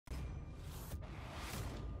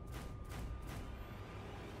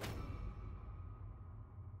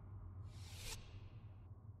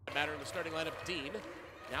the starting lineup, Dean.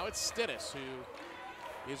 Now it's Stennis,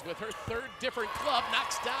 who is with her third different club,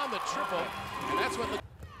 knocks down the triple, and that's what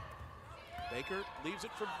Baker leaves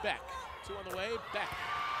it for Beck. 2 on the way, Beck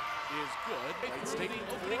is good. Wright State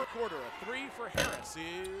opening quarter, a 3 for Harris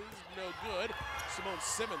is no good. Simone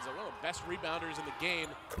Simmons, one of the best rebounders in the game,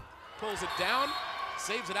 pulls it down,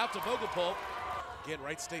 saves it out to Vogelpohl. Again,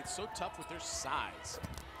 Wright State's so tough with their size.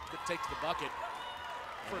 Good take to the bucket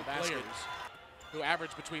for players who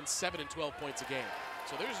average between 7 and 12 points a game.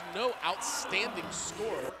 So there's no outstanding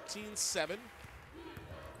score. 14-7.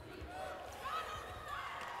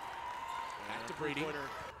 Back to Brady.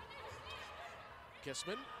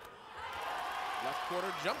 Kissman. Left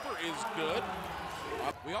corner jumper is good.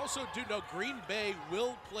 We also do know Green Bay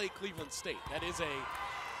will play Cleveland State. That is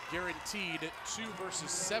a guaranteed 2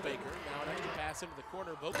 versus 7. Now an extra pass into the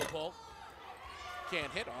corner. Vogelpohl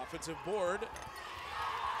can't hit. Offensive board.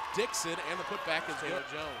 Dixon, and the putback is Taylor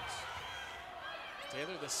Jones.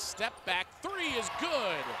 Taylor, the step back 3 is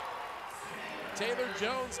good. Taylor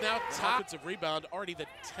Jones now top. Offensive rebound, already the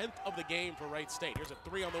 10th of the game for Wright State. Here's a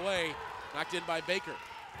 3 on the way, knocked in by Baker.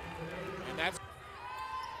 And that's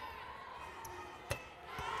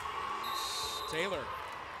Taylor.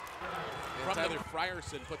 From Tyler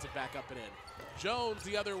Frierson puts it back up and in. Jones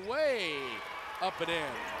the other way, up and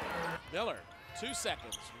in. Miller, 2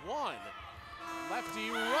 seconds, 1. Lefty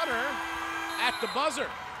runner at the buzzer.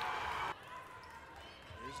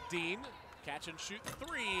 Here's Dean, catch and shoot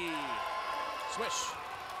 3. Swish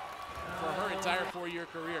for her entire 4-year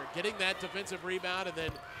career. Getting that defensive rebound and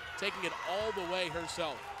then taking it all the way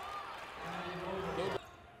herself.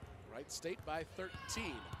 Wright State by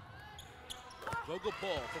 13.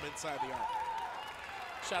 Vogelpohl from inside the arc.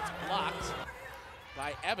 Shots blocked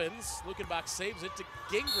by Evans. Lukenbach saves it to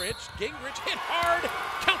Gingrich. Gingrich hit hard,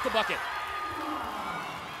 count the bucket.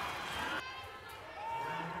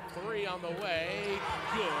 3 on the way,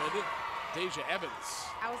 good. Deja Evans.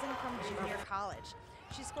 Housing from junior college.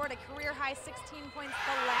 She scored a career-high 16 points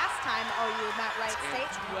the last time OU met Wright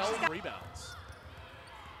State. 12 rebounds.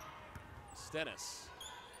 Stennis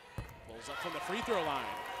pulls up from the free throw line.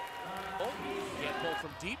 Can't pull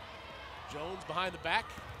from deep. Jones behind the back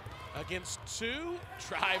against 2.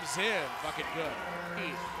 Drives in. Bucket good.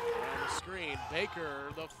 On the screen.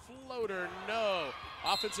 Baker, the floater, no.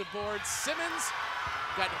 Offensive board. Simmons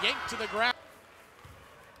got yanked to the ground.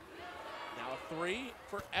 Now a 3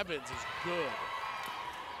 for Evans is good.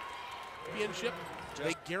 Championship,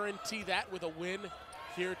 they guarantee that with a win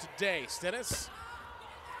here today. Stennis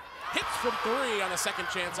hits from 3 on a second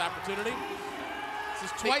chance opportunity.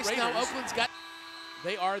 This is twice now Oakland's got.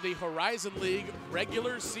 They are the Horizon League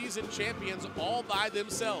regular season champions all by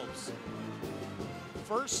themselves.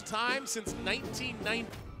 First time since 1990.